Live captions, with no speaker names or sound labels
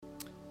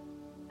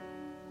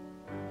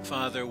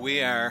Father,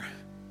 we are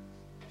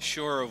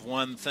sure of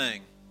one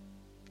thing.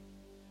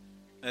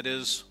 That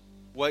is,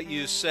 what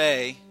you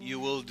say, you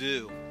will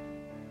do.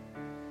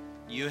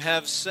 You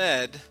have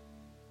said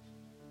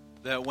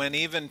that when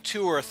even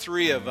 2 or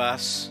 3 of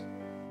us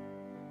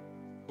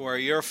who are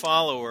your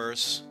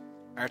followers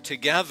are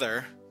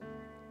together,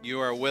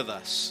 you are with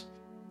us.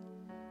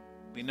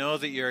 We know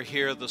that you're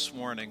here this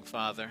morning,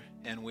 Father,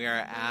 and we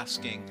are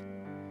asking,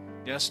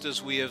 just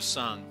as we have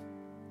sung,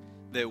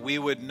 that we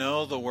would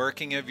know the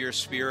working of your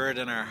Spirit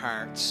in our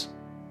hearts.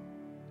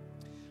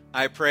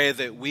 I pray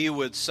that we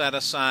would set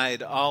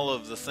aside all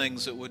of the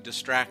things that would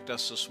distract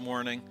us this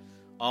morning,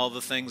 all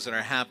the things that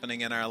are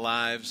happening in our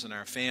lives, in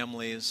our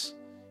families,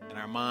 in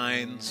our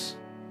minds,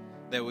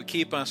 that would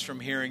keep us from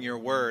hearing your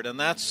word. And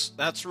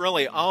that's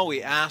really all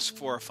we ask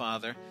for,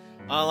 Father.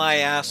 All I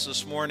ask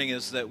this morning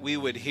is that we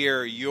would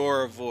hear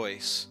your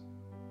voice,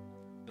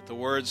 that the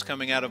words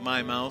coming out of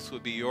my mouth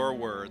would be your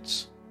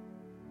words,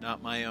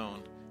 not my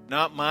own.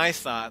 Not my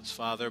thoughts,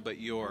 Father, but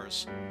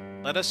yours.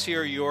 Let us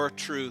hear your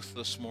truth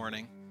this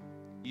morning.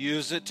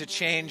 Use it to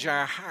change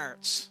our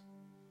hearts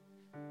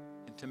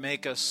and to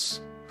make us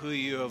who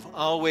you have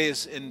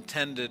always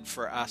intended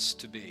for us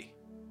to be.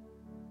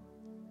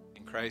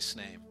 In Christ's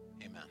name,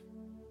 amen.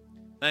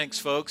 Thanks,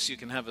 folks. You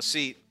can have a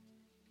seat.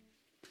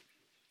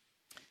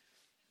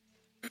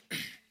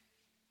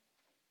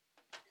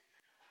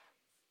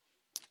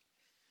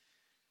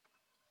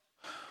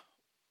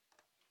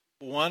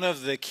 One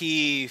of the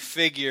key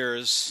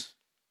figures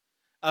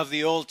of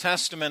the Old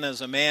Testament is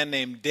a man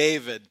named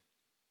David.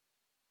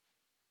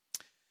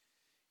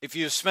 If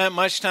you've spent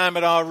much time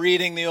at all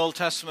reading the Old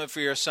Testament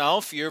for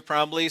yourself, you're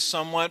probably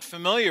somewhat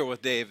familiar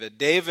with David.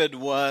 David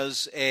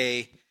was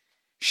a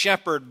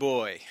shepherd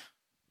boy.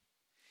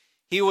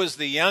 He was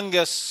the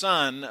youngest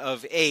son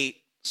of 8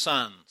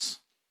 sons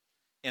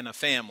in a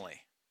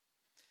family.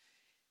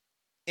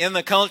 In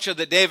the culture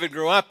that David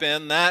grew up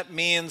in, that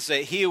means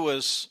that he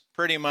was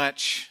pretty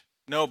much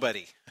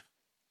nobody.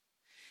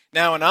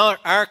 Now, in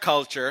our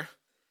culture,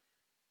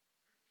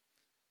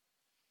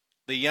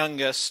 the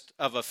youngest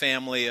of a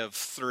family of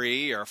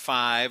 3 or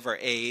 5 or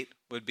 8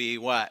 would be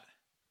what?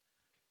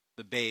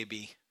 The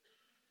baby.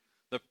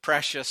 The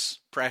precious,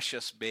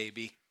 precious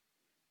baby.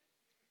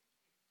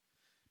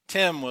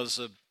 Tim was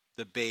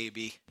the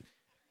baby.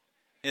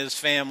 His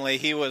family,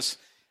 he was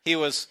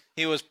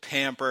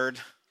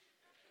pampered,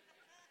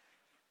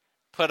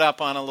 put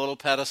up on a little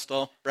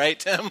pedestal, right,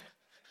 Tim?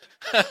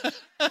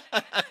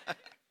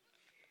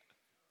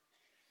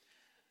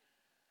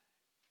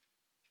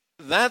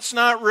 That's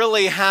not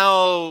really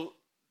how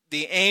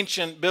the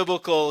ancient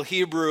biblical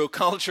Hebrew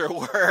culture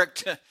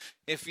worked.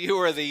 If you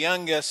were the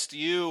youngest,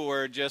 you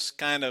were just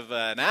kind of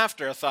an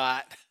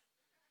afterthought.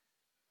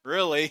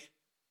 Really.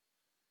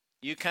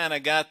 You kind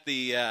of got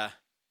the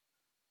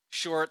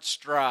short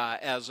straw,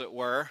 as it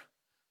were.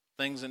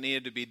 Things that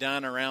needed to be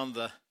done around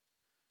the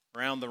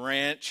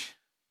ranch.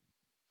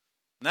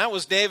 And that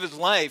was David's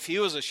life. He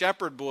was a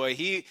shepherd boy.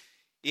 He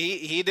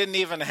didn't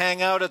even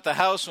hang out at the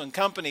house when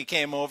company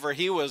came over.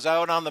 He was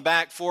out on the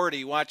back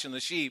 40 watching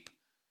the sheep.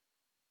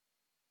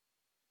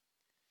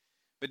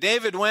 But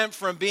David went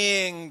from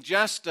being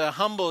just a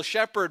humble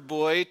shepherd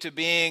boy to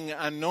being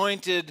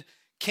anointed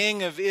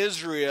king of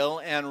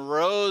Israel and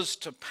rose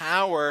to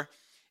power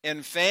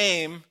and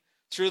fame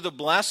through the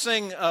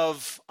blessing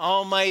of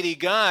Almighty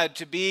God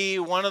to be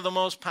one of the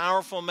most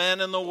powerful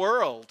men in the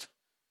world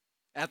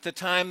at the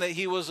time that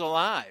he was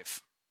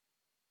alive.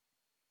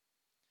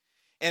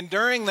 And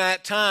during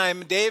that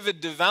time,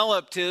 David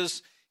developed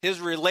his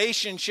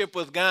relationship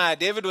with God.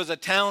 David was a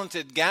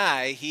talented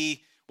guy.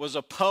 He was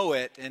a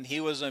poet and he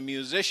was a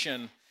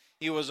musician.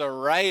 He was a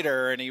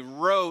writer and he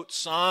wrote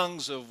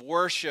songs of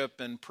worship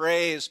and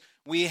praise.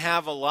 We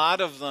have a lot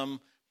of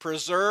them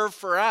preserved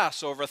for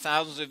us over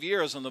thousands of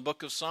years in the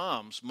book of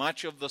Psalms.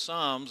 Much of the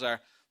Psalms are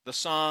the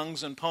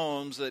songs and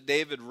poems that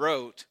David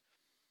wrote.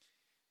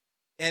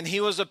 And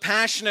he was a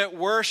passionate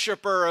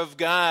worshiper of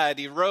God.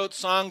 He wrote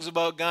songs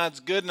about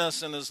God's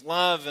goodness and his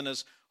love and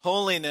his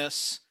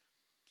holiness.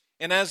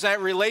 And as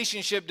that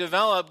relationship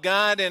developed,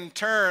 God in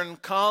turn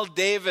called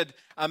David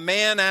a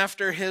man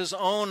after his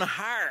own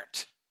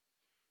heart.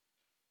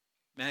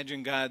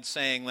 Imagine God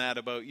saying that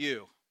about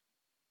you.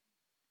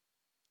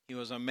 He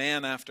was a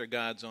man after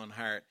God's own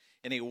heart.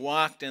 And he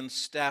walked in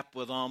step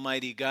with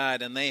Almighty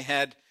God. And they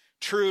had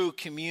true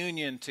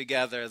communion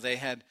together. They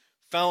had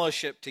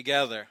fellowship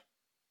together.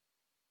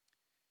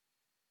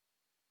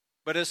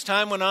 But as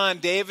time went on,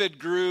 David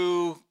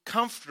grew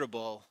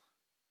comfortable,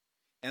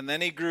 and then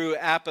he grew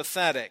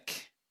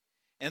apathetic,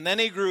 and then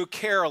he grew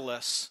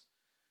careless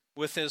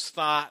with his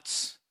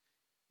thoughts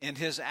and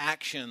his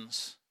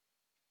actions.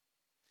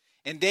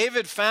 And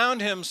David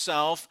found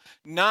himself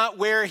not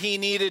where he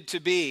needed to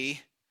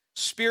be,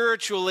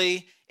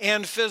 spiritually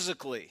and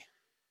physically.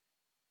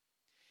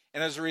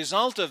 And as a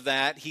result of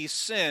that, he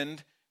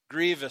sinned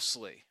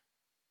grievously.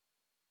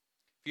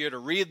 If you were to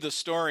read the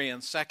story in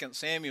 2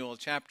 Samuel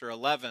chapter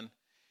 11,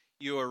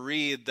 you will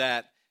read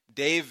that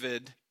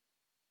David,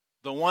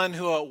 the one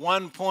who at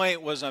one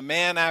point was a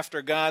man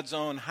after God's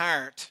own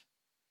heart,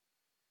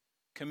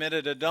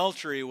 committed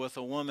adultery with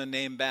a woman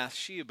named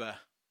Bathsheba.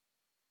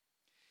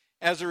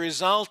 As a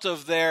result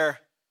of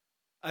their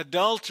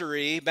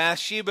adultery,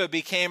 Bathsheba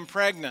became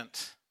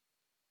pregnant.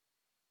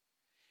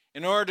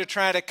 In order to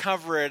try to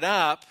cover it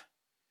up,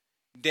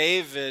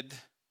 David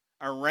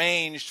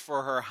arranged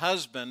for her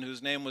husband,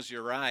 whose name was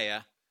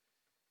Uriah,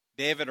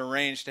 David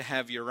arranged to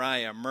have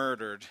Uriah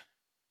murdered.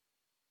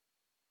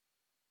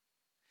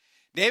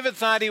 David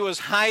thought he was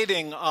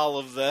hiding all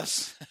of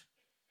this,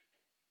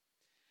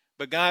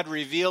 but God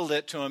revealed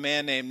it to a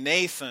man named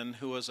Nathan,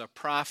 who was a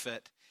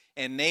prophet,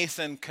 and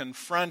Nathan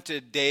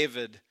confronted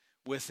David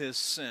with his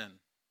sin.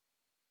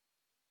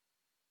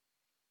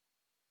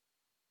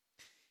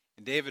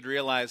 And David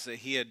realized that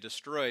he had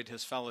destroyed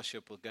his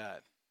fellowship with God.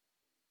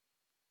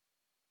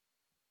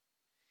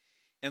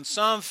 And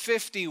Psalm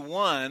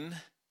 51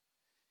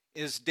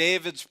 is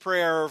David's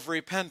prayer of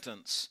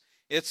repentance.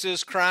 It's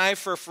his cry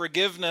for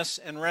forgiveness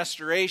and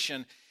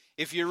restoration.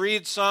 If you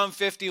read Psalm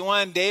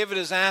 51, David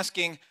is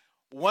asking,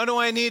 what do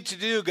I need to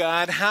do,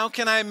 God? How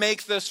can I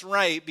make this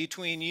right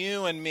between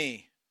you and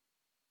me?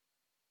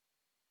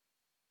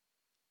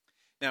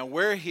 Now,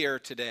 we're here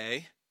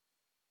today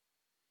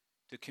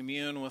to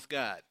commune with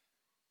God.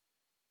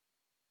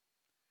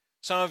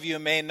 Some of you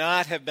may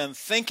not have been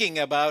thinking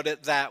about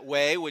it that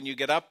way when you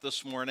get up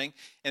this morning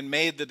and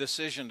made the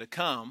decision to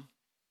come.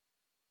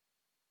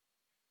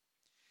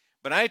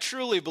 But I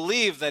truly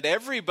believe that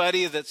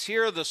everybody that's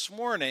here this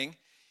morning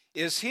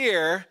is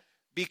here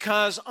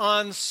because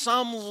on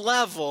some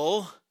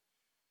level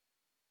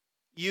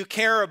you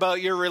care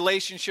about your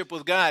relationship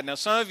with God. Now,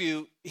 some of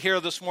you here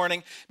this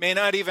morning may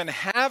not even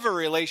have a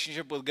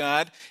relationship with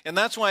God, and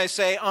that's why I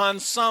say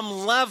on some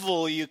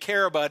level you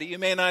care about it. You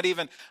may not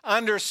even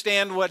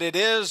understand what it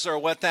is or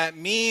what that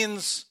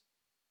means.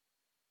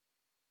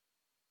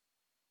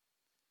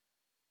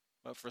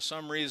 But for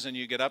some reason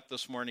you get up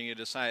this morning, you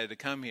decided to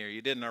come here.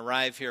 You didn't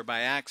arrive here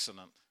by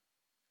accident.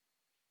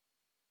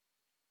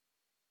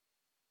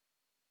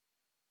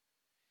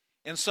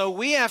 And so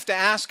we have to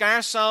ask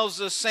ourselves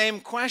the same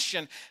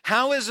question.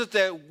 How is it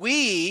that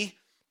we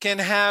can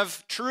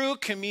have true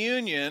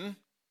communion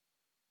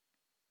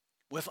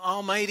with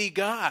Almighty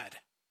God?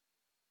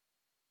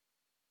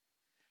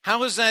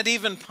 How is that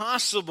even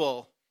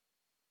possible?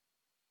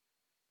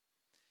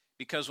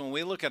 Because when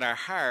we look at our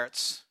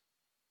hearts,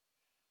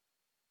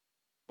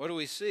 what do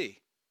we see?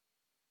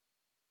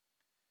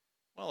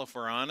 Well, if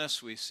we're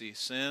honest, we see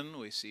sin,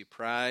 we see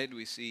pride,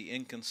 we see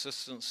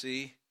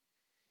inconsistency.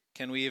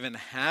 Can we even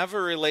have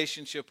a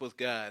relationship with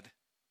God?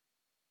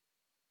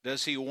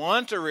 Does he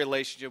want a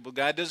relationship with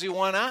God? Does he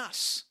want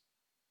us?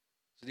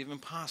 Is it even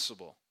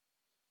possible?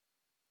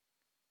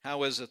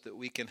 How is it that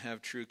we can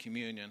have true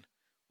communion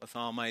with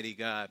Almighty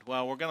God?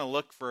 Well, we're going to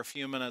look for a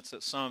few minutes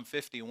at Psalm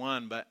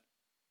 51, but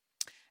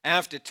I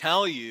have to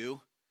tell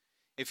you,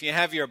 if you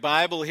have your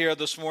Bible here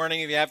this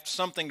morning, if you have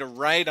something to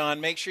write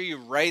on, make sure you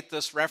write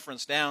this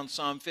reference down,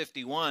 Psalm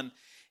 51,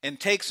 and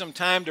take some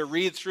time to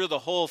read through the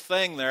whole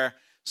thing. There are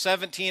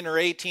 17 or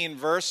 18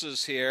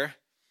 verses here,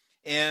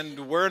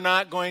 and we're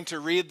not going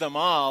to read them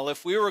all.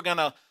 If we were going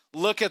to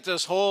look at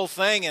this whole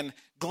thing and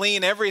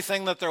glean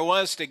everything that there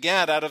was to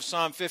get out of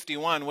Psalm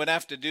 51, we'd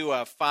have to do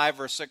a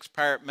 5 or 6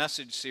 part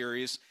message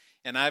series,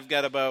 and I've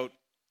got about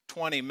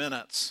 20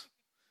 minutes.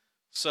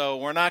 So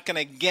we're not going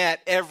to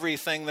get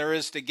everything there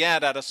is to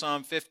get out of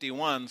Psalm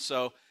 51.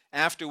 So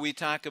after we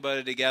talk about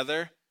it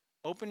together,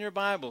 open your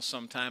Bible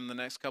sometime the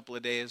next couple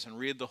of days and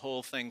read the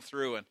whole thing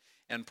through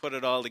and put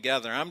it all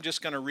together. I'm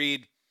just going to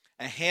read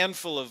a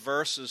handful of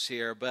verses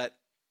here, but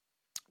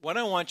what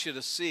I want you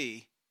to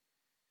see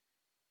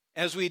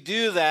as we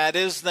do that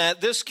is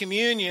that this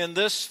communion,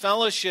 this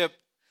fellowship,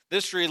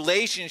 this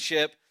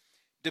relationship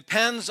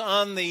depends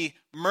on the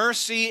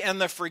mercy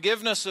and the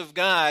forgiveness of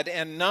God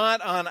and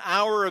not on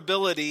our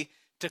ability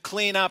to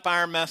clean up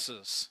our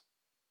messes.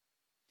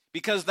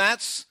 Because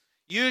that's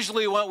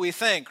usually what we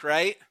think,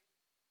 right?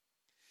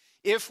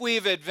 If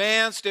we've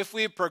advanced, if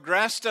we've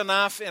progressed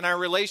enough in our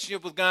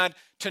relationship with God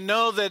to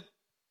know that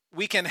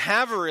we can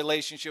have a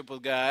relationship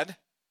with God,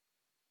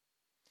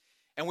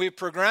 and we've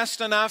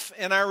progressed enough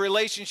in our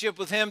relationship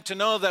with him to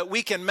know that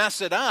we can mess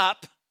it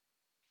up,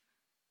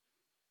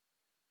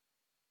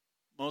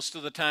 most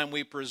of the time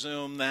we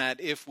presume that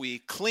if we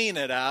clean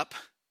it up,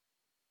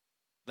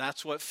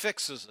 that's what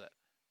fixes it.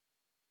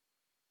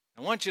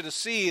 I want you to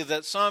see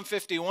that Psalm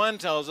 51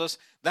 tells us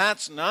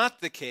that's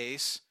not the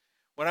case.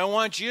 What I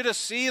want you to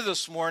see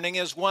this morning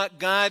is what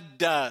God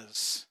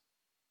does,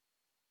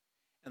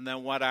 and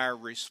then what our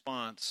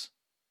response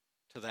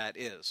to that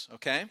is,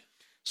 okay?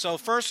 So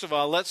first of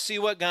all, let's see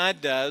what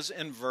God does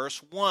in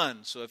verse 1.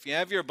 So if you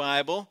have your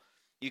Bible,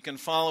 you can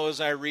follow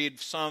as I read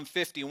Psalm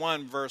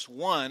 51, verse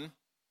 1.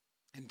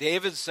 And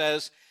David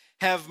says,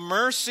 "Have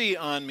mercy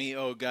on me,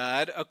 O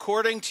God,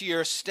 according to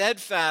your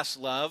steadfast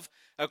love,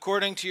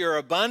 according to your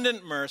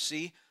abundant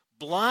mercy,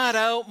 blot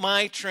out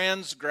my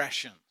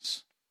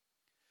transgressions."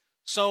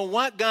 So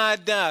what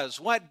God does,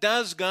 what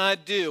does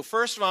God do?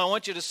 First of all, I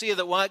want you to see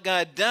that what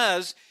God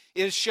does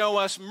is show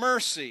us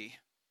mercy.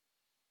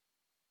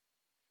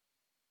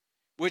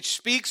 which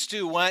speaks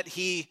to what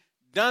he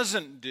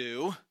doesn't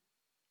do,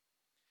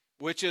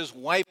 which is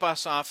wipe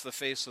us off the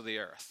face of the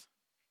earth.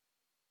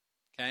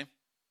 Okay?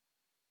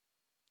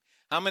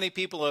 How many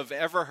people have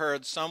ever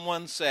heard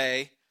someone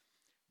say,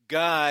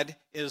 God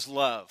is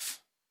love?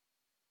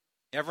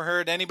 Ever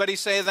heard anybody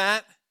say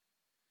that?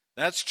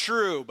 That's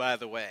true, by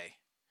the way.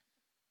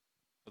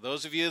 For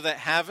those of you that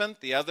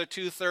haven't, the other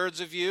 2/3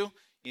 of you,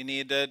 you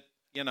need to,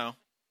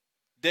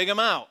 dig them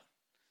out.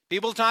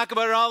 People talk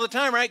about it all the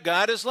time, right?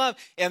 God is love.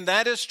 And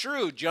that is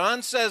true.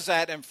 John says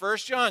that in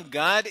 1 John.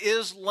 God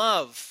is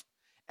love.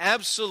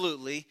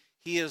 Absolutely,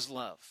 he is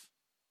love.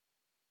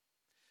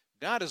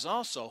 God is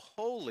also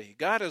holy.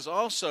 God is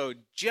also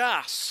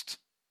just.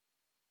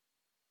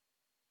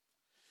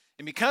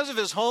 And because of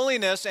his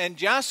holiness and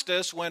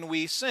justice, when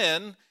we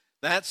sin,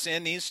 that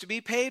sin needs to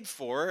be paid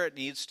for. It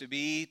needs to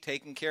be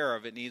taken care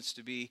of. It needs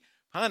to be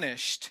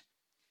punished.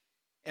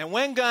 And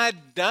when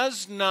God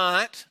does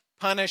not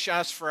punish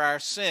us for our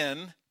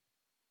sin,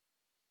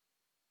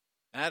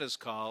 that is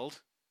called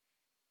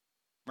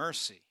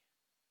mercy.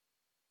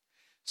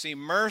 See,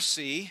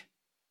 mercy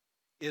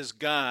is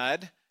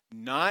God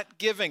not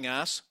giving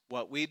us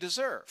what we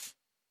deserve.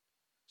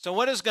 So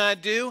what does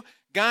God do?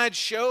 God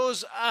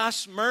shows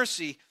us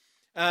mercy.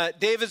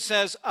 David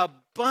says,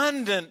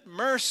 abundant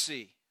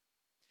mercy.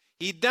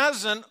 He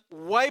doesn't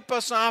wipe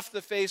us off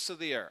the face of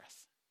the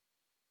earth.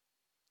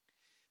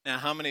 Now,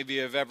 how many of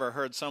you have ever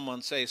heard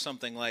someone say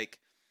something like,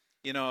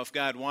 if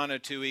God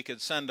wanted to, he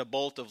could send a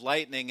bolt of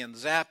lightning and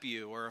zap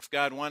you, or if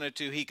God wanted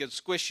to, he could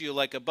squish you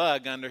like a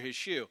bug under his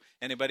shoe.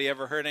 Anybody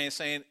ever heard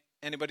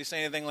anybody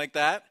say anything like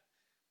that?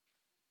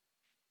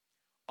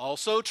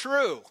 Also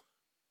true.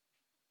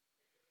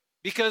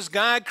 Because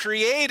God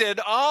created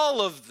all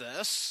of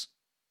this,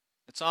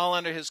 it's all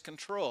under his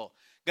control.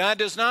 God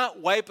does not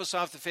wipe us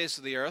off the face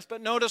of the earth,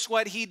 but notice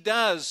what he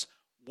does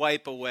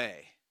wipe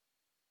away.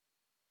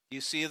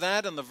 You see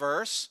that in the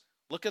verse?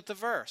 Look at the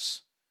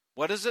verse.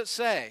 What does it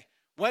say?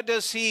 What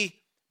does he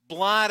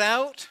blot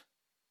out?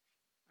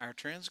 Our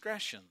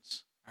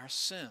transgressions, our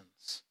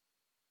sins.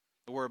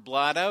 The word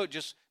blot out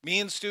just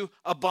means to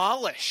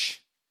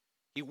abolish.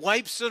 He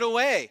wipes it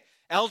away.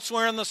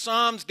 Elsewhere in the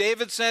Psalms,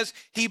 David says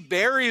he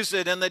buries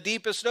it in the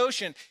deepest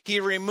ocean. He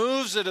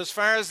removes it as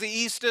far as the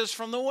east is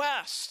from the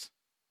west.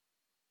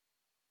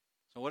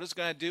 So what does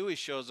God do? He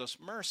shows us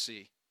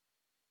mercy.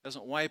 He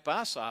doesn't wipe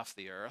us off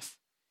the earth.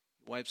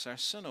 He wipes our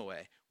sin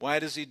away. Why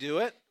does he do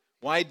it?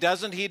 Why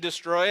doesn't he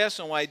destroy us,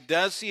 and why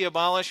does he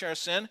abolish our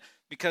sin?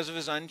 Because of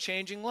his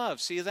unchanging love.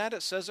 See that?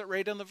 It says it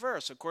right in the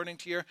verse. According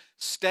to your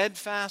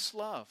steadfast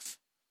love.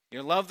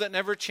 Your love that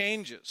never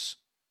changes.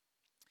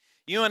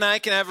 You and I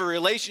can have a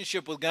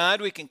relationship with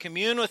God. We can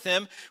commune with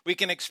him. We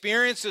can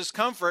experience his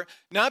comfort,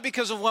 not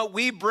because of what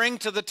we bring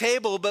to the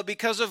table, but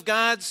because of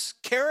God's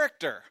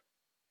character.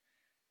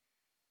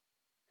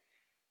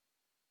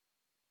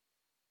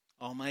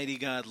 Almighty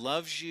God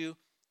loves you.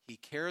 He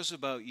cares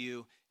about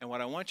you. And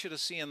what I want you to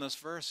see in this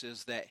verse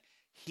is that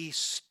he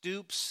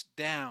stoops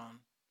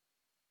down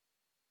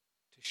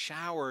to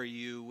shower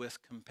you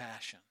with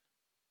compassion,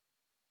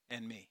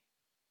 and me.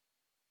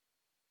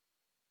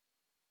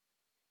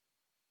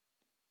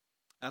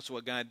 That's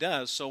what God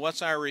does. So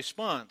what's our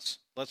response?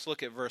 Let's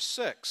look at verse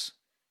 6.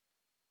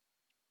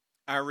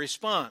 Our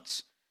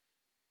response.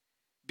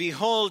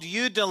 Behold,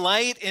 you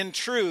delight in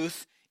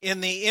truth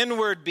in the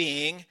inward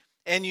being,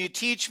 and you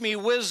teach me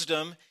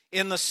wisdom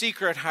in the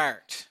secret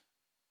heart.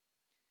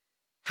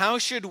 How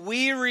should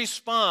we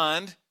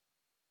respond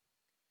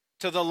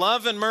to the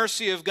love and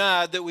mercy of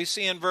God that we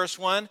see in verse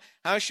 1?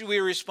 How should we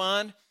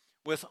respond?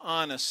 With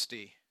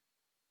honesty,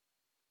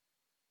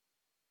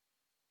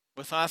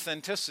 with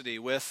authenticity,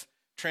 with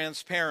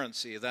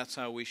transparency. That's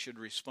how we should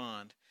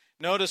respond.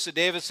 Notice that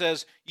David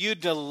says, you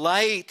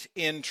delight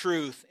in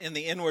truth in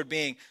the inward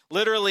being.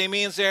 Literally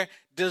means there,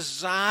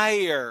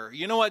 desire.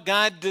 You know what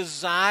God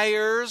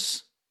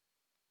desires?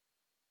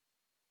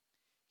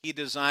 He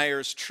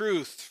desires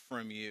truth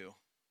from you.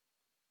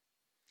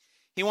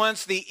 He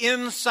wants the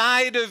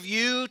inside of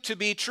you to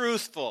be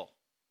truthful.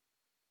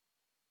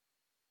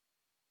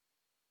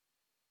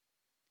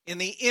 In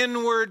the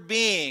inward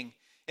being.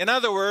 In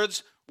other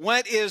words,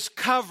 what is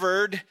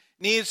covered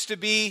needs to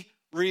be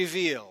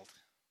revealed.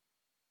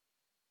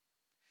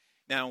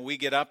 Now, we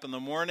get up in the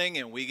morning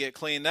and we get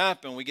cleaned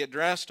up and we get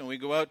dressed and we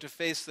go out to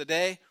face the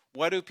day.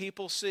 What do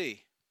people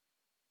see?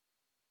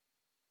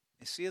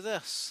 They see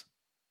this.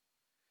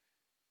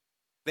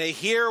 They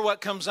hear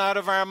what comes out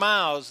of our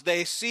mouths.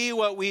 They see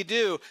what we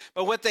do.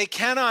 But what they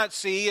cannot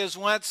see is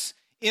what's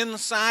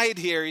inside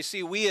here. You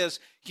see, we as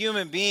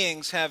human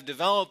beings have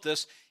developed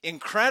this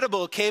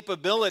incredible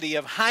capability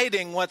of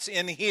hiding what's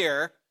in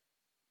here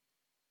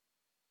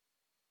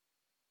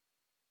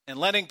and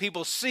letting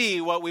people see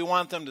what we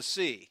want them to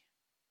see.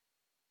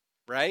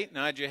 Right?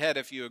 Nod your head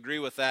if you agree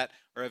with that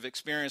or have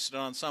experienced it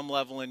on some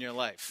level in your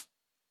life.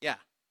 Yeah.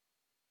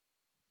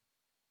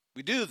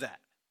 We do that.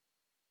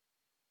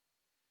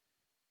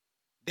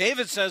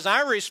 David says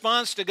our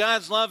response to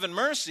God's love and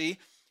mercy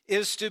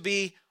is to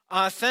be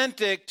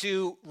authentic,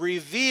 to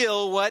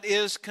reveal what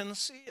is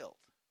concealed.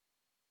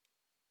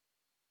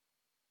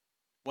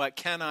 what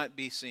cannot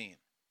be seen.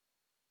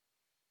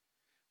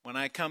 When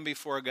I come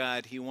before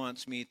God, He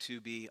wants me to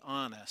be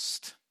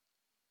honest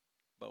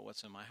about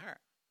what's in my heart.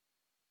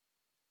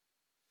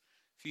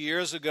 A few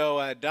years ago,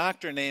 a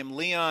doctor named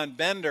Leon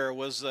Bender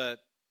was the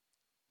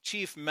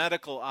chief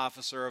medical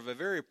officer of a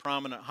very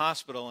prominent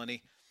hospital, and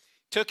he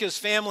took his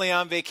family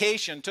on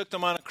vacation, took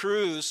them on a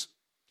cruise,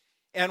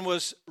 and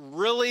was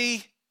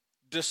really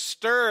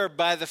disturbed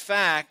by the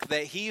fact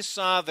that he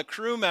saw the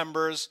crew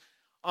members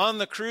on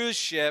the cruise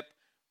ship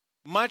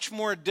much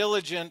more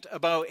diligent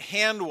about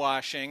hand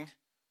washing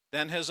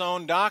than his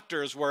own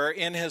doctors were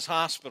in his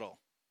hospital.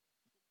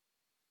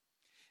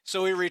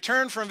 So he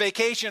returned from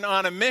vacation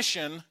on a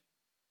mission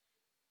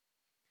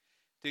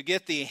to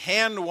get the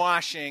hand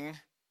washing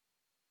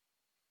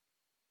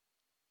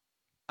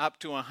up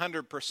to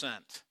 100%.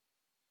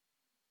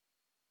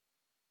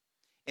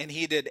 And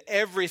he did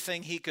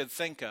everything he could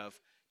think of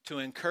to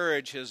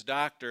encourage his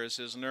doctors,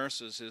 his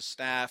nurses, his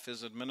staff,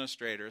 his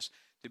administrators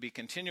to be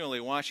continually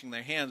washing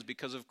their hands,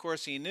 because of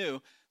course he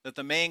knew that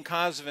the main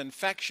cause of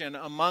infection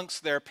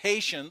amongst their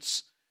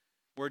patients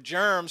were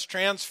germs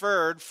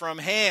transferred from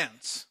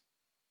hands,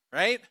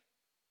 right?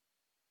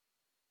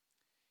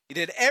 He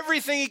did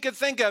everything he could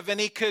think of, and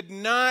he could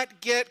not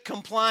get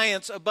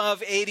compliance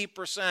above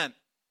 80%.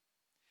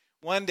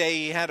 One day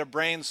he had a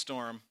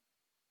brainstorm,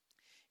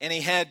 and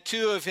he had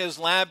two of his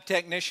lab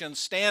technicians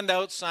stand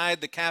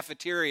outside the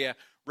cafeteria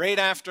right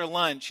after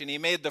lunch, and he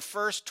made the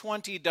first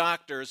 20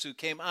 doctors who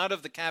came out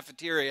of the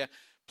cafeteria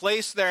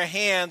place their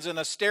hands in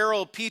a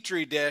sterile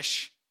petri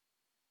dish,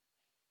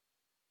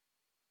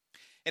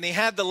 and he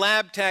had the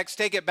lab techs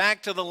take it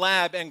back to the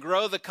lab and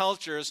grow the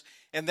cultures,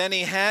 and then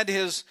he had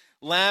his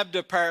lab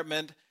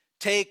department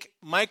take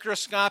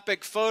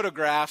microscopic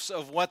photographs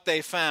of what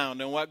they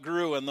found and what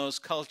grew in those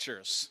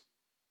cultures.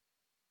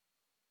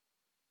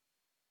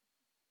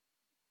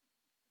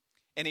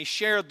 And he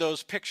shared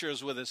those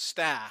pictures with his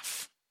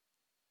staff.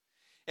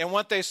 And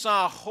what they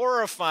saw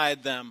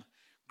horrified them.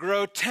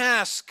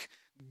 Grotesque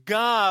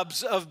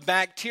gobs of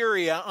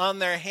bacteria on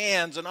their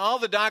hands. And all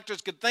the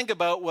doctors could think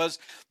about was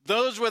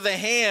those were the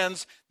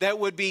hands that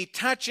would be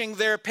touching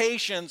their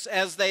patients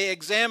as they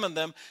examined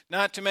them,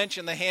 not to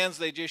mention the hands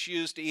they just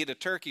used to eat a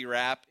turkey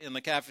wrap in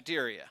the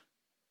cafeteria.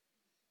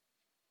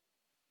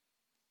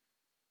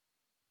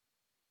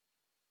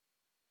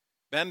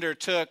 Bender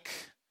took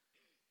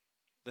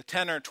the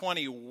 10 or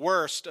 20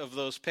 worst of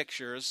those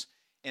pictures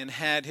and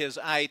had his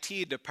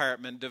IT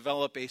department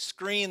develop a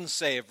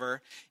screensaver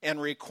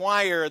and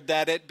required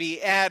that it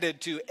be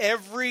added to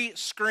every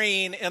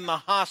screen in the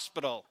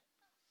hospital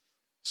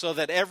so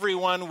that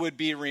everyone would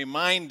be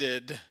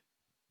reminded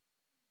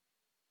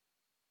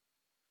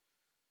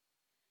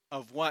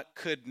of what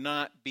could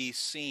not be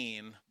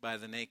seen by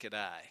the naked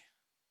eye.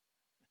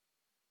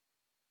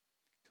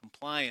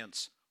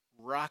 Compliance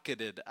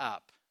rocketed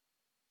up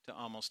to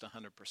almost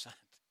 100%.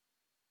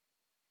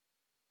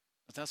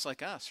 But that's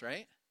like us,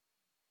 right?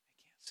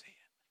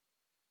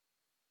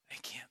 They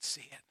can't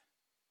see it.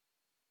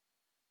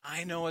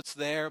 I know it's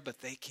there, but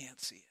they can't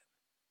see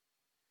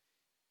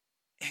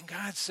it. And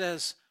God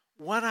says,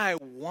 what I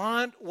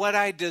want, what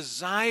I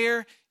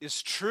desire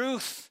is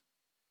truth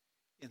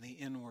in the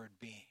inward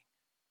being.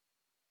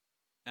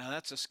 Now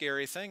that's a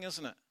scary thing,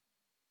 isn't it?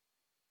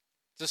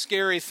 It's a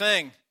scary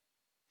thing.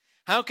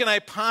 How can I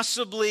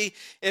possibly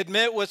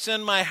admit what's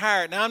in my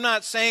heart? Now I'm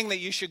not saying that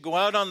you should go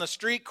out on the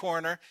street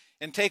corner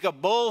and take a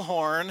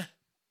bullhorn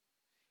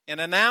and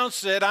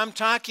announce it. I'm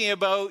talking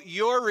about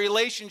your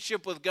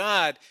relationship with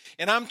God.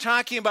 And I'm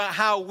talking about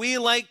how we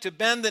like to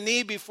bend the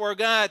knee before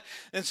God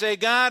and say,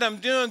 God, I'm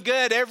doing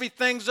good.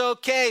 Everything's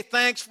okay.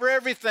 Thanks for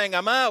everything.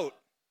 I'm out.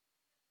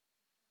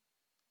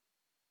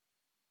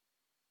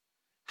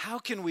 How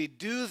can we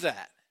do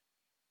that?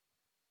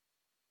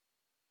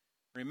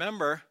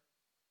 Remember,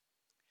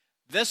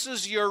 this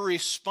is your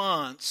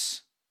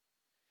response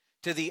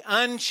to the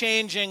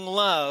unchanging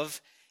love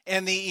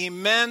and the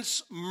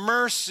immense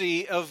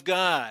mercy of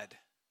God.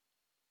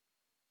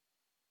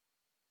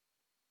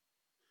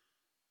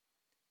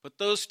 Put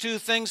those two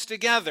things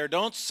together.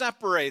 Don't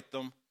separate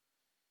them.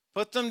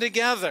 Put them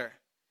together.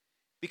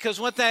 Because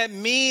what that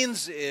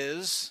means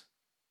is,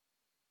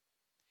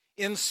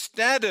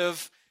 instead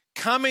of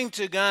coming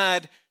to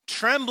God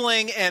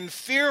trembling and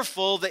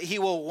fearful that He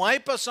will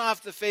wipe us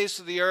off the face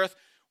of the earth,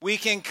 we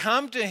can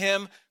come to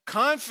Him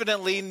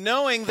confidently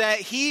knowing that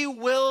He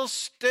will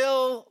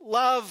still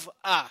love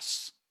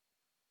us.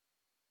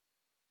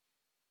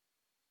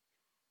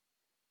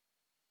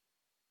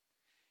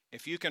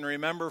 If you can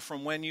remember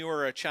from when you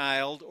were a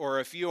child, or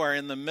if you are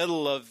in the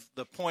middle of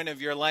the point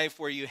of your life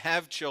where you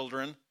have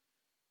children,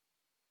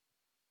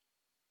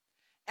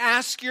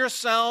 ask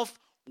yourself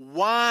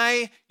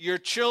why your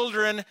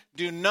children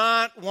do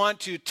not want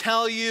to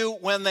tell you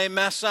when they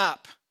mess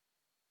up.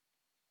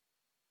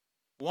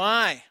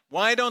 Why?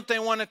 Why don't they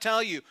want to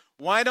tell you?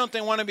 Why don't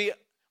they want to be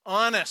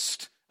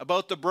honest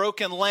about the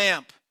broken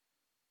lamp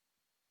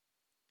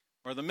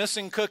or the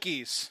missing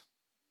cookies?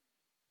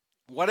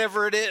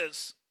 Whatever it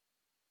is.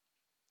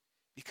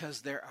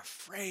 Because they're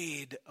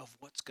afraid of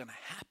what's going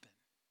to happen.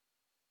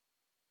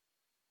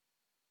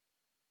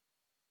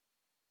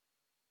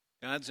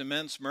 God's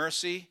immense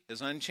mercy,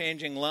 His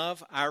unchanging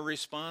love. Our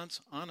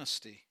response,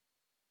 honesty.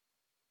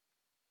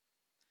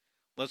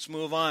 Let's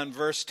move on.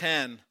 Verse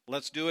 10.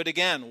 Let's do it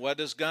again. What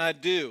does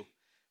God do?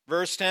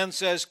 Verse 10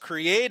 says,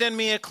 "Create in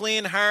me a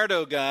clean heart,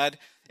 O God,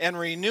 and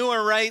renew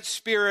a right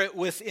spirit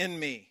within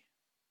me."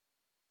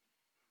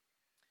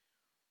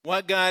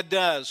 What God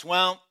does?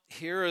 Well,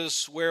 here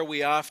is where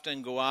we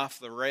often go off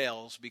the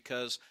rails,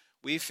 because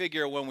we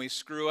figure when we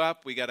screw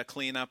up, we got to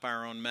clean up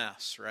our own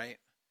mess, right?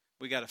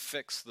 We got to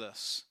fix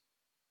this.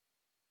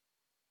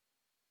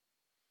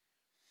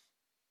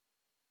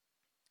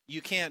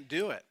 You can't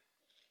do it.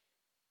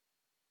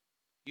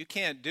 You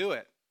can't do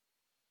it.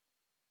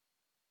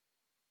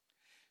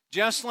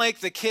 Just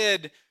like the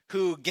kid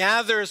who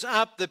gathers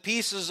up the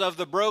pieces of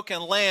the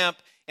broken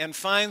lamp and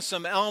finds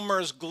some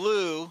Elmer's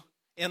glue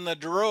in the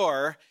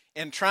drawer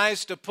and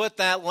tries to put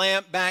that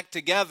lamp back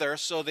together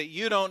so that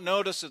you don't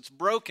notice it's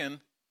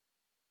broken,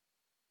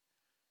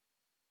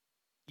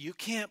 you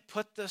can't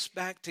put this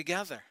back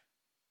together.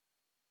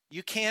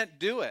 You can't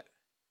do it.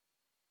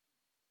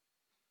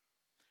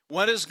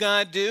 What does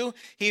God do?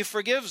 He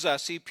forgives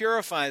us. He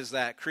purifies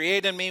that.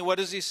 Create in me, what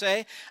does He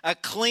say? A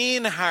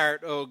clean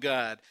heart, O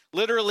God.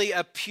 Literally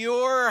a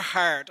pure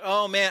heart.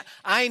 Oh man,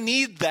 I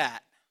need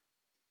that.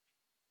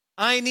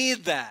 I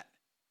need that.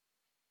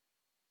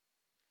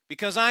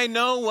 Because I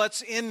know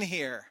what's in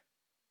here.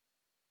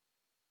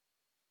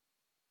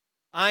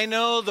 I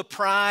know the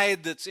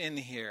pride that's in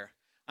here.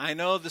 I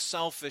know the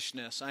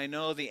selfishness. I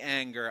know the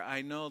anger.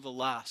 I know the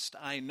lust.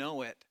 I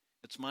know it.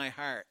 It's my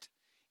heart.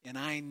 And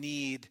I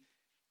need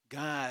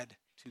God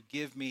to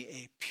give me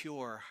a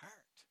pure heart.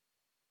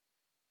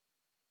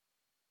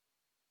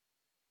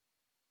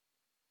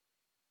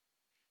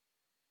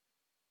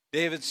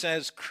 David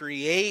says,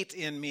 "Create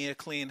in me a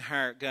clean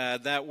heart,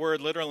 God." That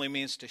word literally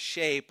means to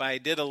shape. I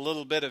did a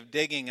little bit of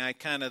digging.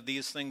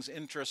 These things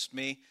interest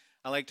me.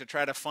 I like to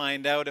try to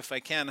find out, if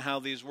I can, how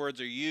these words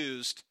are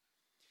used.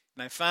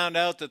 And I found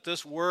out that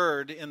this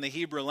word in the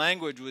Hebrew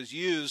language was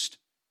used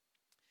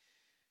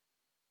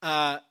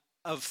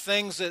of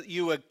things that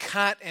you would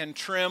cut and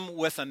trim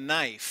with a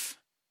knife.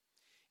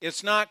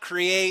 It's not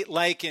create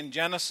like in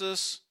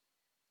Genesis.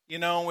 You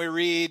know, we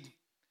read,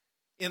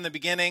 in the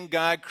beginning,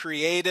 God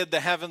created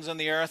the heavens and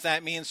the earth.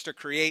 That means to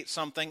create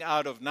something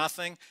out of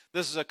nothing.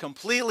 This is a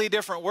completely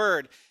different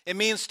word. It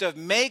means to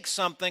make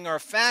something or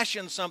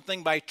fashion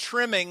something by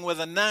trimming with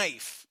a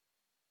knife.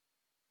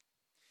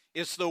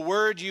 It's the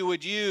word you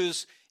would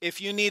use if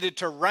you needed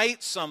to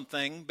write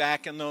something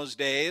back in those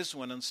days,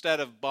 when instead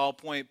of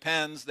ballpoint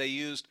pens, they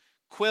used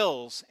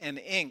quills and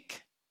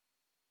ink.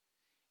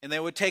 And they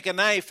would take a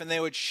knife and they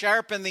would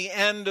sharpen the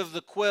end of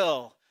the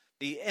quill,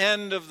 the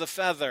end of the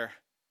feather,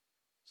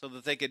 so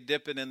that they could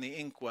dip it in the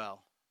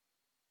inkwell.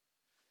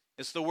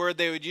 It's the word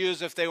they would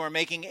use if they were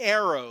making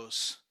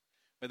arrows,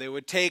 where they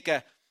would take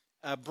a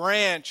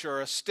branch or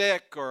a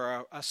stick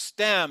or a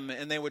stem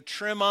and they would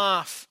trim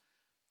off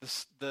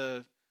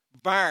the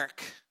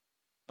bark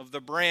of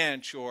the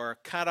branch or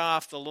cut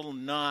off the little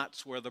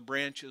knots where the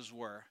branches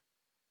were.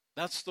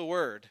 That's the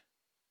word.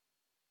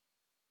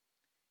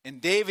 And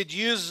David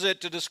uses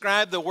it to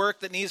describe the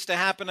work that needs to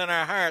happen in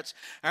our hearts.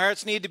 Our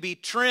hearts need to be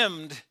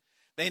trimmed.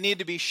 They need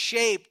to be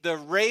shaped. The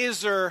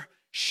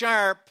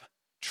razor-sharp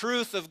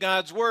truth of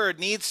God's word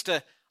needs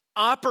to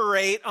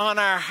operate on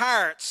our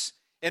hearts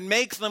and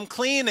make them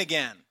clean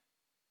again.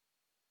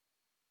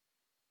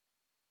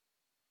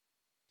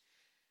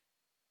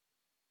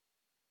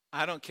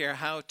 I don't care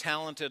how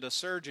talented a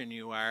surgeon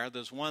you are,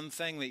 there's one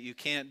thing that you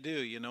can't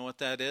do. You know what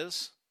that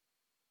is?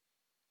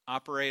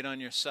 Operate on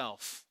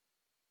yourself.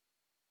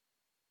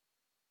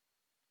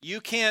 You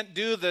can't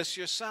do this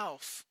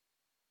yourself.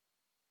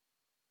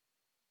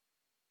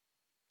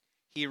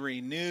 He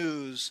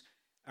renews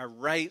a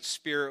right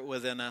spirit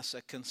within us,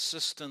 a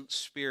consistent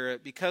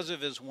spirit. Because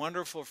of His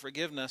wonderful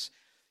forgiveness,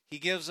 He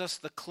gives us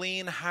the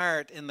clean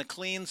heart and the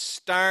clean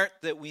start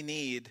that we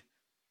need.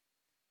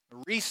 A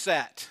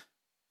reset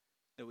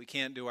that we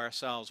can't do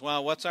ourselves.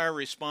 Well, what's our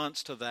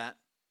response to that?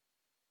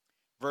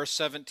 Verse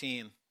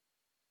 17.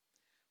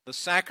 The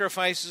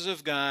sacrifices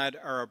of God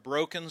are a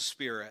broken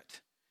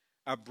spirit.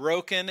 A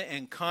broken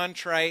and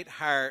contrite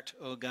heart,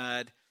 O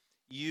God,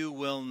 you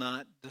will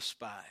not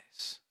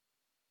despise.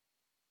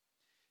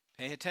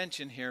 Pay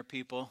attention here,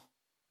 people.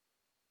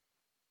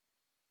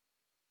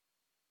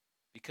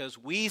 Because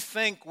we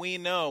think we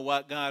know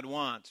what God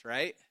wants,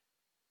 right?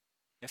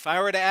 If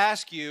I were to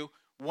ask you,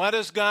 what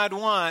does God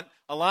want?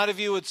 A lot of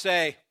you would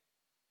say,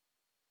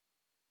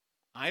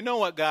 I know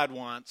what God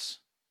wants.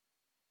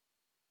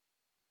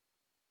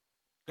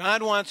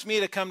 God wants me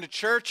to come to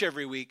church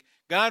every week.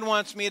 God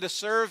wants me to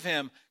serve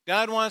Him.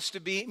 God wants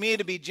me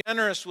to be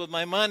generous with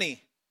my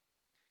money.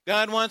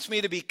 God wants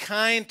me to be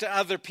kind to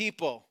other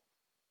people.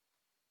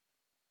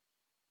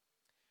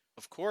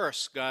 Of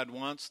course, God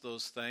wants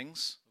those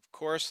things. Of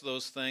course,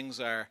 those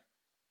things are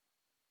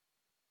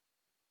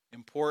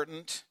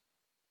important.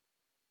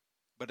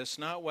 But it's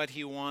not what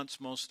He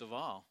wants most of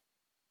all.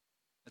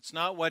 It's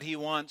not what He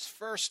wants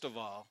first of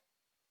all.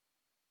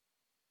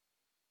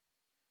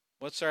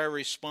 What's our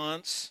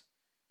response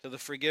to the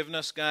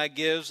forgiveness God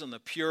gives and the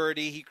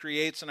purity he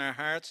creates in our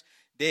hearts,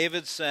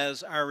 David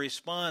says our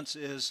response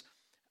is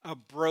a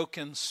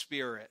broken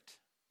spirit.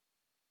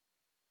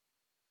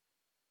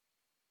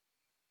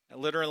 It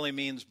literally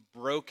means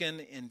broken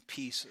in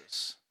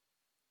pieces.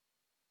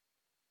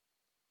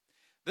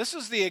 This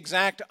is the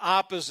exact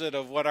opposite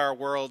of what our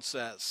world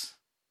says.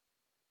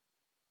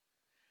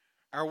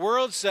 Our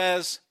world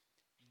says,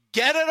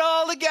 get it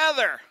all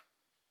together.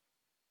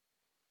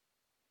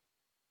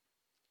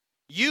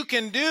 You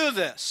can do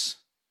this.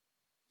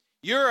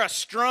 You're a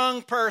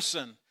strong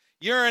person.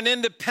 You're an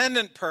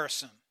independent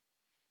person.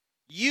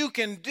 You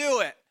can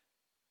do it.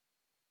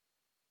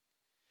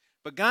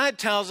 But God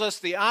tells us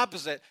the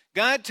opposite.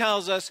 God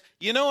tells us,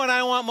 you know what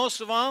I want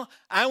most of all?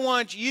 I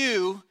want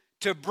you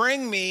to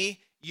bring me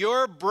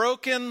your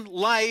broken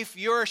life,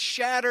 your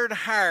shattered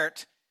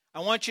heart.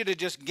 I want you to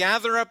just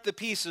gather up the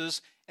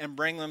pieces and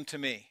bring them to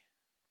me.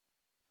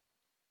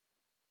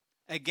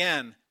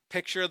 Again,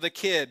 picture the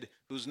kid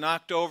who's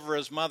knocked over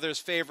his mother's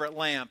favorite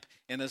lamp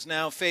and is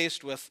now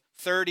faced with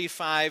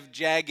 35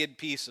 jagged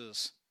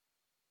pieces.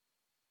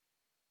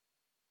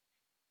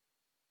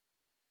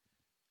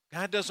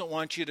 God doesn't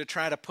want you to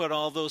try to put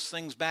all those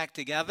things back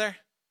together.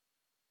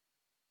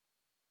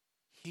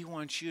 He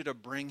wants you to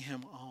bring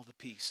him all the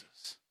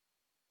pieces.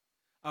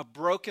 A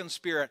broken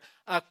spirit,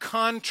 a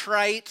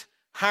contrite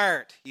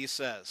heart, he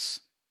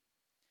says.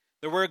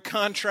 The word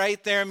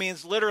contrite there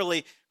means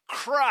literally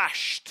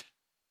crushed,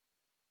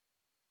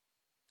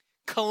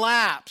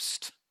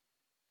 collapsed,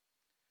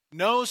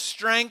 no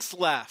strength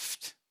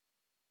left.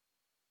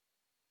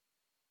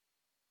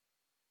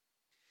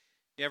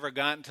 You ever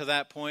gotten to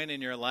that point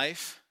in your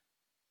life?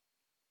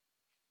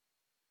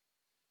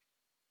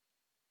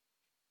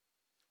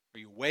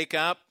 Where you wake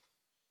up,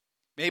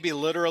 maybe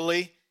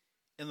literally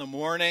in the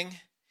morning,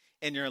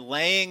 and you're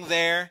laying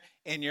there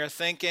and you're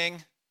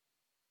thinking,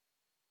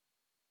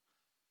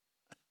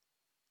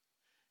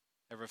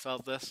 ever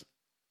felt this?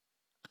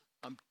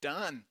 I'm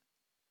done.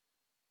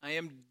 I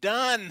am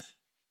done.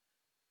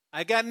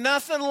 I got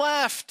nothing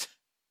left.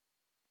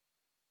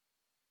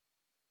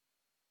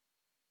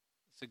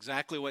 It's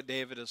exactly what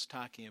David is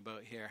talking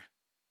about here.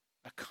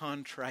 A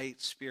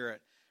contrite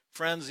spirit.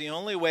 Friends, the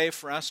only way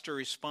for us to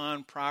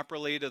respond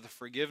properly to the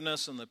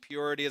forgiveness and the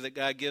purity that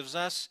God gives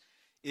us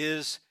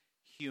is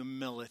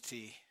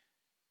humility.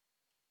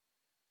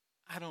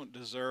 I don't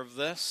deserve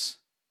this.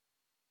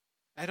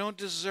 I don't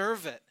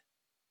deserve it.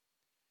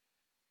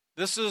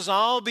 This is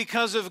all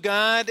because of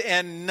God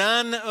and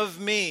none of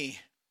me.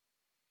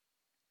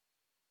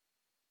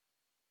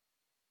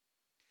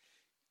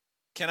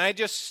 Can I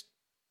just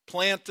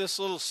plant this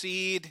little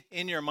seed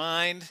in your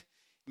mind?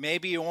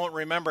 Maybe you won't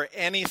remember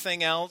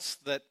anything else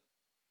that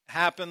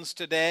happens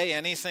today,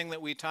 anything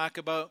that we talk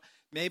about.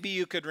 Maybe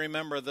you could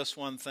remember this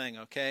one thing,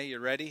 okay? You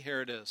ready?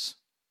 Here it is.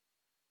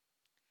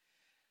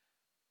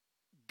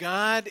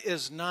 God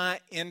is not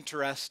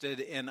interested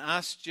in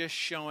us just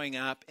showing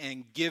up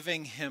and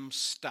giving him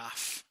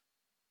stuff.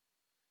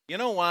 You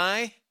know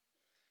why?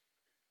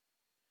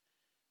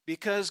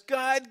 Because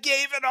God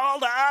gave it all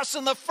to us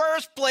in the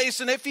first place,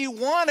 and if he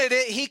wanted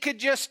it, he could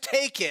just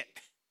take it.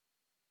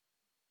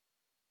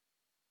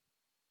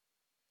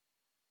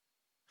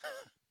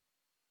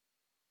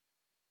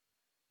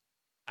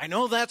 I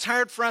know that's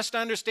hard for us to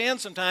understand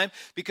sometimes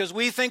because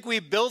we think we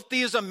built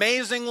these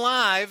amazing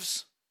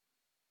lives.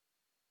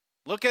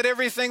 Look at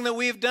everything that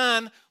we've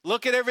done.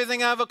 Look at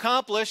everything I've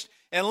accomplished.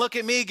 And look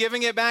at me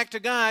giving it back to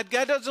God.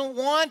 God doesn't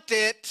want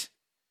it.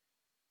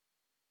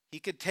 He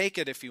could take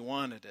it if he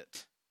wanted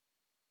it.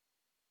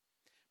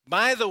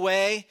 By the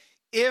way,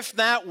 if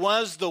that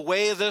was the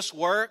way this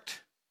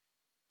worked,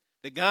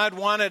 that God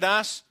wanted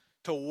us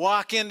to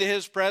walk into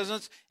his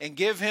presence and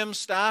give him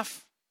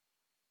stuff,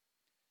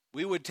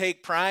 we would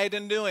take pride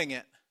in doing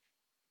it.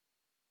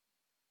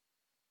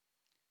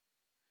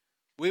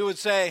 We would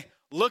say,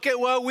 look at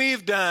what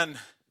we've done.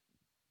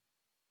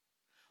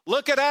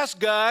 Look at us,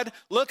 God.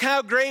 Look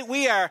how great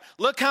we are.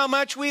 Look how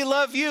much we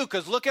love you,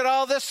 because look at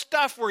all this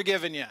stuff we're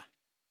giving you.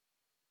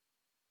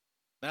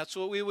 That's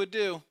what we would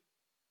do.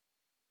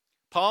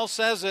 Paul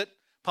says it.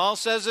 Paul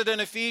says it in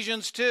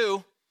Ephesians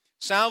 2.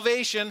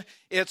 Salvation,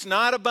 it's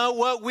not about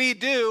what we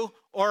do,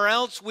 or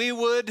else we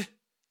would,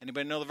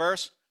 anybody know the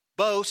verse?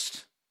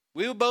 Boast.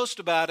 We would boast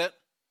about it.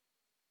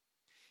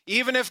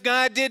 Even if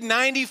God did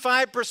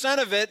 95%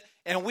 of it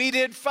and we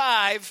did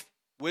 5,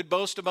 we'd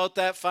boast about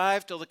that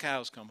 5 till the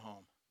cows come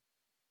home.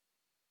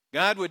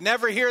 God would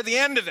never hear the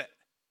end of it.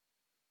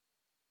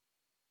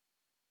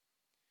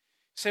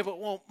 You say, but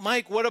well,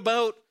 Mike, what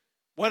about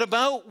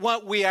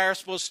what we are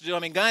supposed to do? I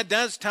mean, God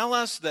does tell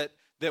us that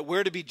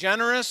we're to be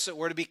generous, that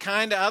we're to be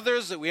kind to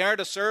others, that we are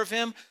to serve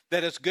him,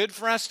 that it's good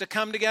for us to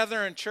come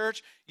together in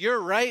church.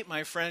 You're right,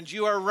 my friends.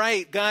 You are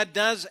right. God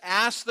does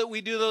ask that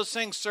we do those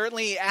things.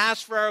 Certainly, he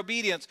asks for our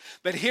obedience.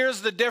 But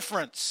here's the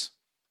difference.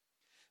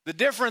 The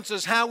difference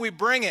is how we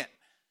bring it.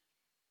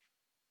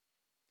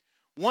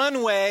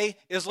 One way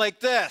is like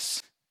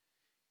this.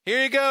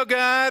 Here you go,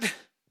 God.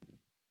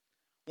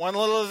 One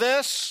little of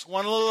this,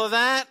 one little of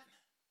that.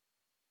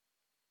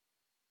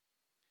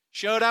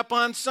 Showed up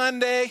on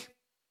Sunday,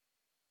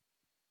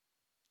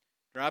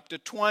 dropped a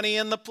 20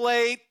 in the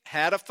plate,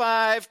 had a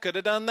 5, could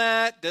have done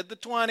that, did the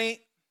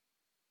 20.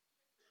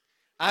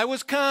 I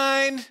was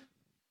kind.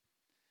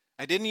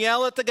 I didn't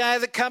yell at the guy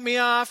that cut me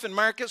off in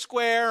Market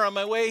Square on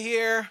my way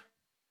here.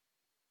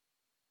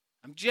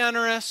 I'm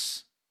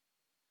generous.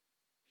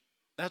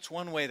 That's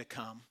one way to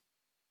come.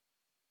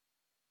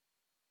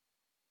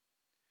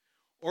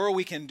 Or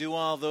we can do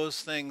all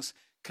those things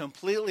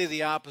completely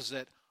the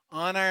opposite,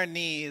 on our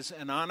knees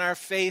and on our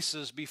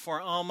faces before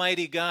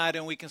Almighty God,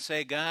 and we can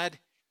say, God,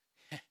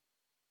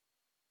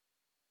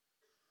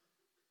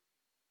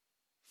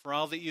 for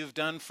all that you've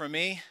done for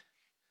me,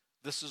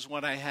 this is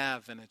what I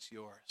have, and it's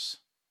yours.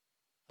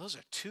 Those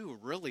are two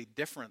really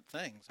different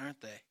things, aren't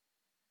they?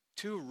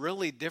 Two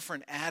really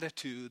different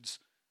attitudes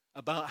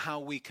about how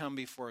we come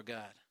before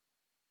God.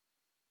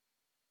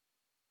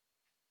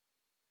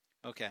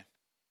 Okay.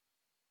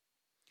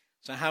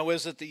 So how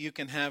is it that you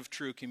can have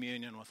true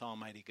communion with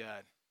Almighty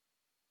God?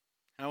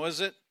 How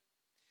is it?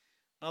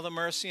 Well, the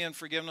mercy and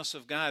forgiveness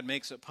of God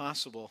makes it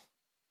possible.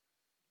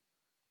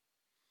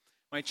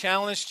 My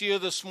challenge to you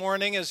this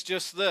morning is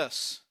just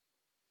this: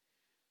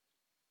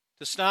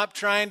 to stop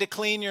trying to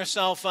clean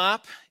yourself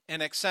up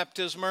and accept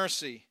His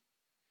mercy.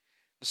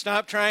 To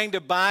stop trying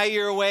to buy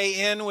your way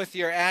in with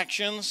your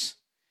actions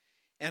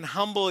and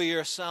humble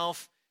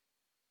yourself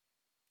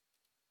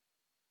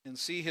and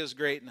see His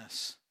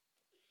greatness.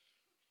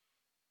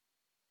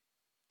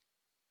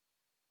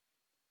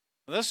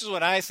 Well, this is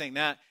what I think.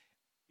 Now,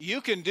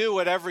 you can do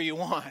whatever you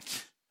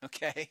want,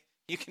 okay?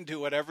 You can do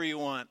whatever you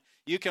want.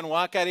 You can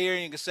walk out of here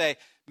and you can say,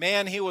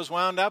 man, he was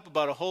wound up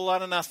about a whole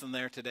lot of nothing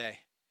there today.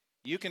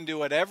 You can do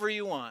whatever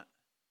you want.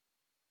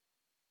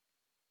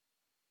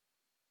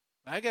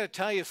 I got to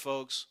tell you,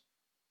 folks,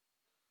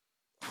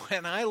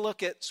 when I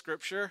look at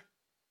Scripture,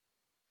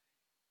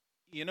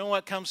 you know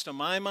what comes to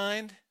my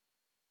mind?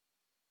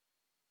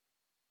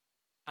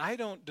 I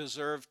don't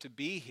deserve to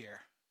be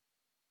here.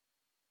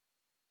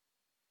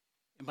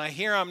 And by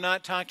here, I'm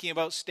not talking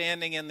about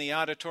standing in the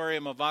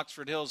auditorium of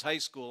Oxford Hills High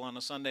School on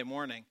a Sunday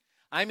morning.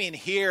 I mean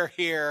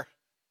here.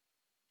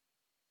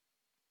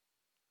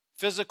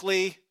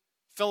 Physically,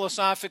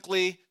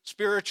 philosophically,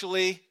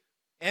 spiritually,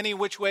 any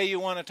which way you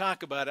want to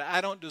talk about it.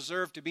 I don't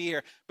deserve to be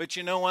here. But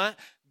you know what?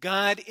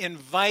 God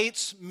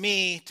invites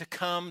me to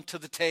come to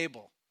the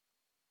table.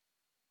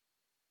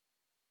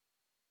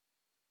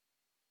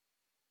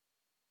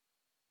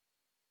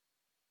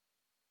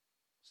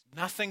 It's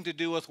nothing to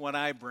do with what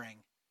I bring.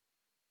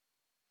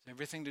 It's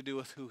everything to do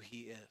with who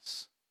He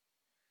is.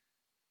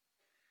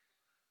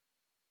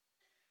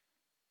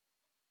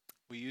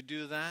 Will you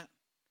do that?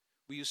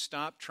 Will you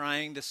stop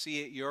trying to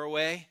see it your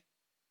way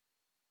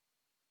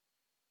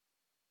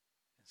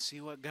and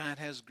see what God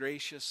has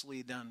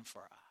graciously done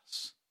for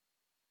us?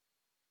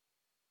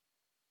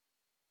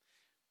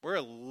 We're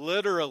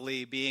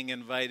literally being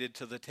invited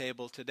to the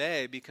table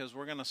today because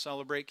we're going to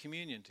celebrate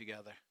communion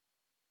together.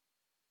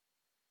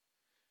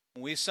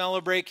 When we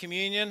celebrate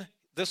communion,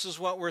 this is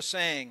what we're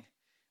saying.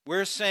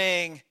 We're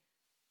saying,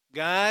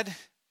 God,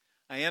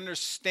 I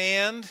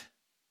understand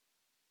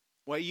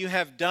what you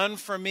have done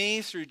for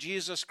me through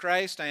Jesus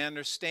Christ. I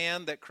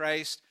understand that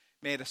Christ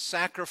made a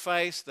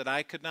sacrifice that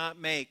I could not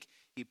make.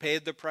 He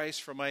paid the price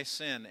for my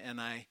sin, and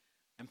I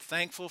am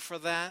thankful for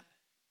that,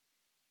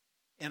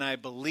 and I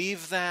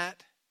believe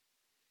that,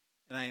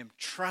 and I am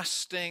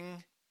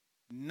trusting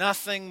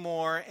nothing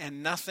more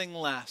and nothing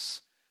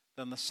less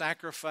than the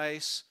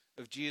sacrifice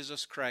of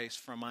Jesus Christ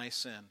for my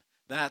sin.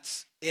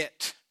 That's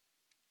it.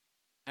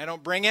 I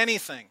don't bring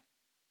anything.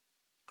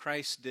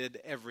 Christ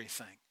did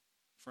everything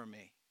for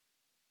me.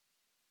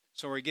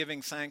 So we're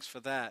giving thanks for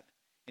that.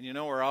 And you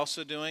know what we're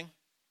also doing?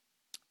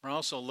 We're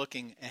also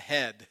looking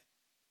ahead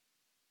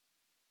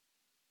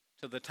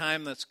to the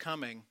time that's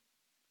coming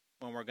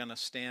when we're going to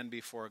stand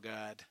before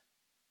God.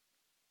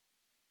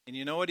 And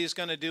you know what He's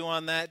going to do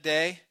on that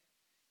day?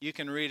 You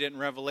can read it in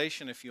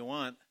Revelation if you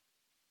want.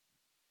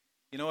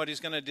 You know what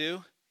He's going to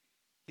do?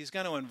 He's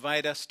going to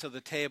invite us to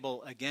the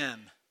table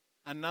again,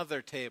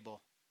 another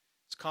table.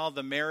 It's called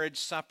the marriage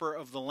supper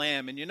of the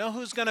Lamb. And you know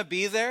who's going to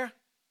be there?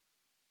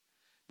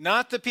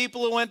 Not the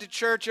people who went to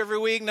church every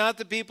week, not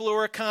the people who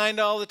were kind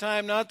all the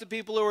time, not the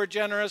people who were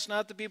generous,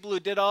 not the people who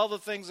did all the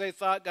things they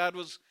thought God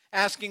was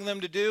asking them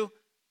to do.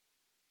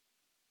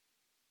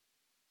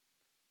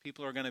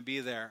 People who are going to be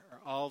there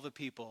are all the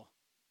people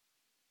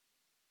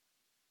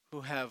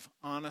who have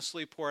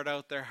honestly poured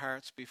out their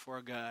hearts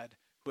before God,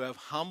 who have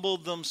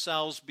humbled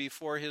themselves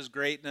before His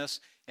greatness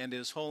and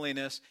His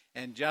holiness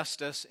and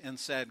justice and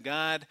said,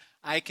 God,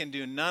 I can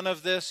do none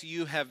of this.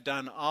 You have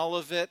done all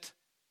of it.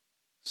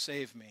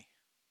 Save me.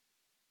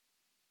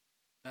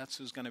 That's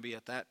who's going to be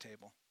at that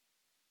table.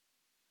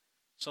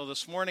 So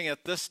this morning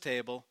at this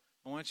table,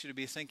 I want you to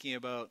be thinking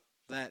about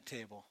that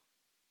table.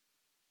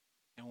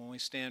 And when we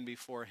stand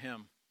before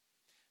Him.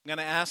 I'm going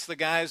to ask the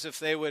guys if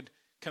they would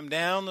come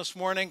down this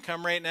morning.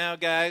 Come right now,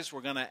 guys.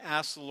 We're going to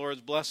ask the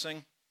Lord's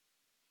blessing.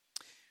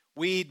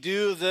 We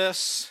do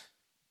this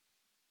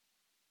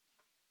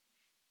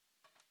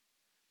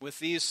with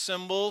these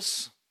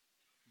symbols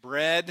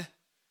bread,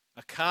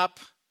 a cup,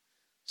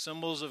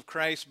 symbols of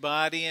Christ's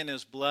body and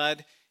his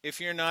blood.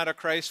 If you're not a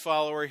Christ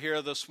follower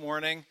here this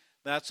morning,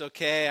 that's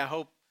okay. I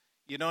hope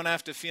you don't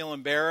have to feel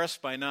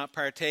embarrassed by not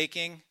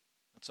partaking.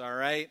 That's all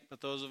right.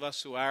 But those of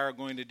us who are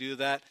going to do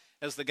that.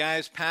 As the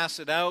guys pass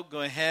it out,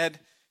 go ahead,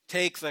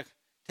 take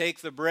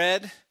the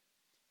bread,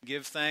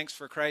 give thanks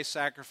for Christ's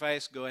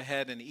sacrifice, go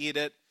ahead and eat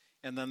it,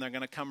 and then they're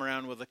going to come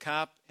around with a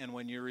cup, and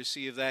when you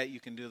receive that, you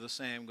can do the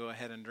same. Go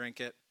ahead and drink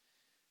it.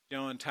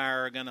 Joe and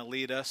Tyra are going to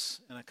lead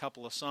us in a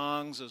couple of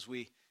songs as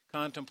we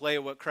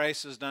contemplate what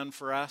Christ has done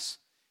for us,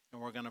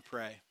 and we're going to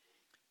pray.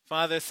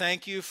 Father,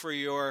 thank you for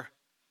your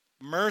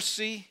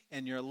mercy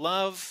and your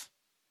love,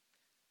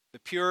 the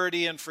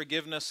purity and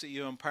forgiveness that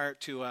you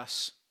impart to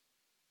us.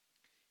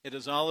 It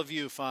is all of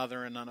you,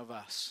 Father, and none of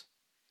us.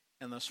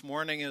 And this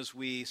morning as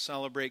we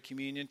celebrate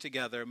communion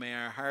together, may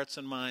our hearts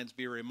and minds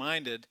be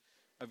reminded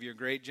of your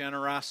great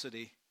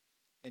generosity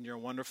and your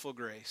wonderful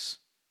grace.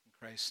 In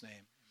Christ's name,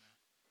 amen.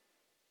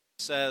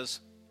 It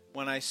says,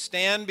 when I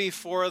stand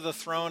before the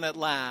throne at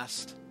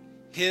last,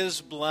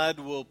 his blood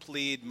will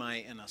plead my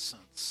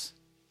innocence.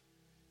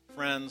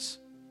 Friends,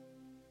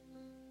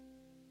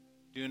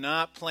 do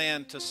not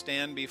plan to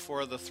stand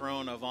before the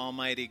throne of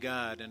Almighty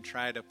God and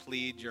try to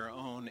plead your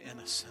own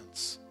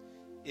innocence.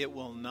 It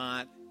will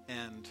not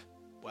end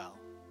well.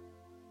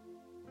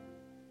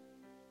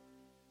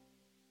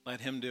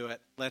 Let him do it.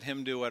 Let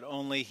him do what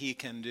only he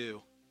can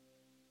do.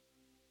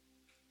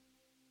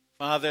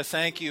 Father,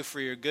 thank you for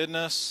your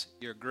goodness,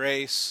 your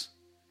grace,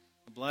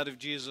 the blood of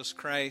Jesus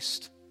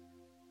Christ,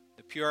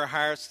 the pure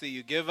hearts that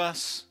you give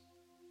us,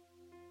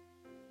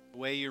 the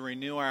way you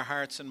renew our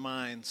hearts and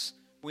minds.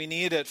 We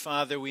need it,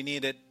 Father. We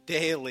need it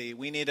daily.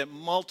 We need it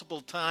multiple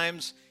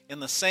times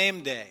in the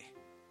same day.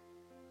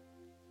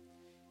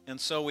 And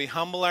so we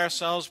humble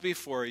ourselves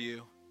before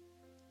you,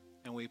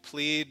 and we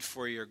plead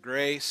for your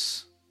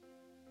grace.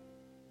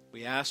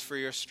 We ask for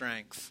your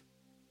strength.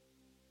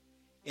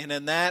 And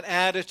in that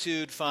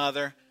attitude,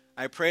 Father,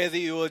 I pray that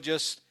you will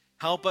just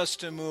help us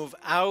to move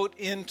out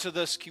into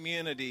this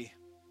community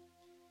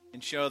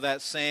and show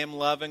that same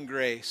love and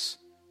grace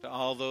to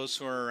all those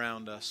who are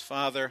around us.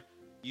 Father,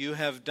 you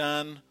have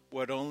done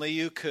what only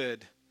you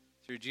could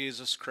through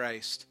Jesus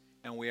Christ,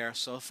 and we are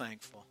so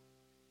thankful.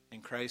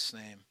 In Christ's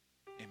name,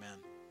 amen.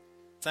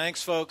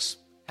 Thanks, folks.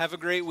 Have a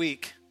great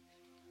week.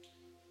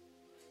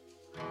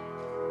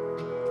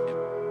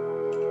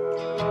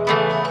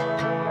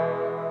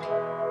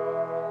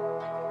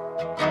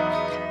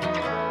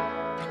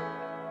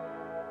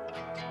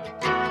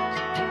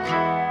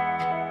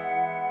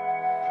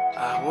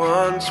 I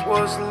once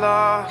was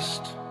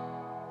lost.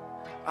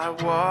 I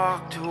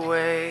walked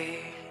away.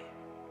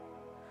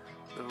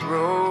 The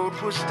road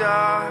was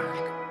dark.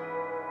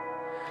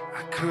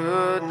 I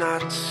could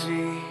not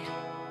see.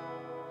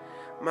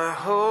 My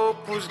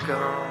hope was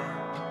gone.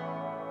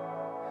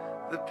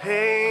 The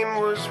pain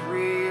was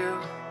real.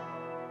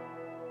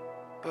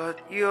 But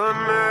your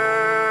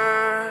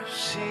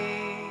mercy,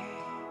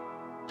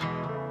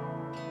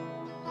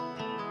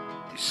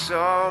 you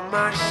saw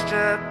my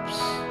steps.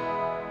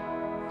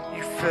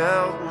 You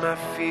felt my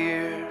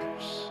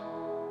fears.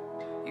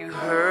 You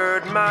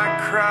heard my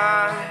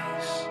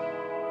cries.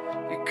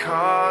 You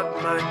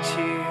caught my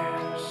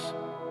tears.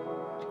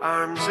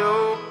 Arms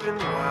open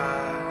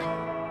wide.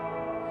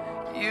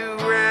 You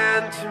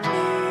ran to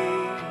me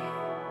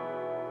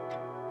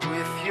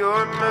with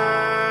your mercy.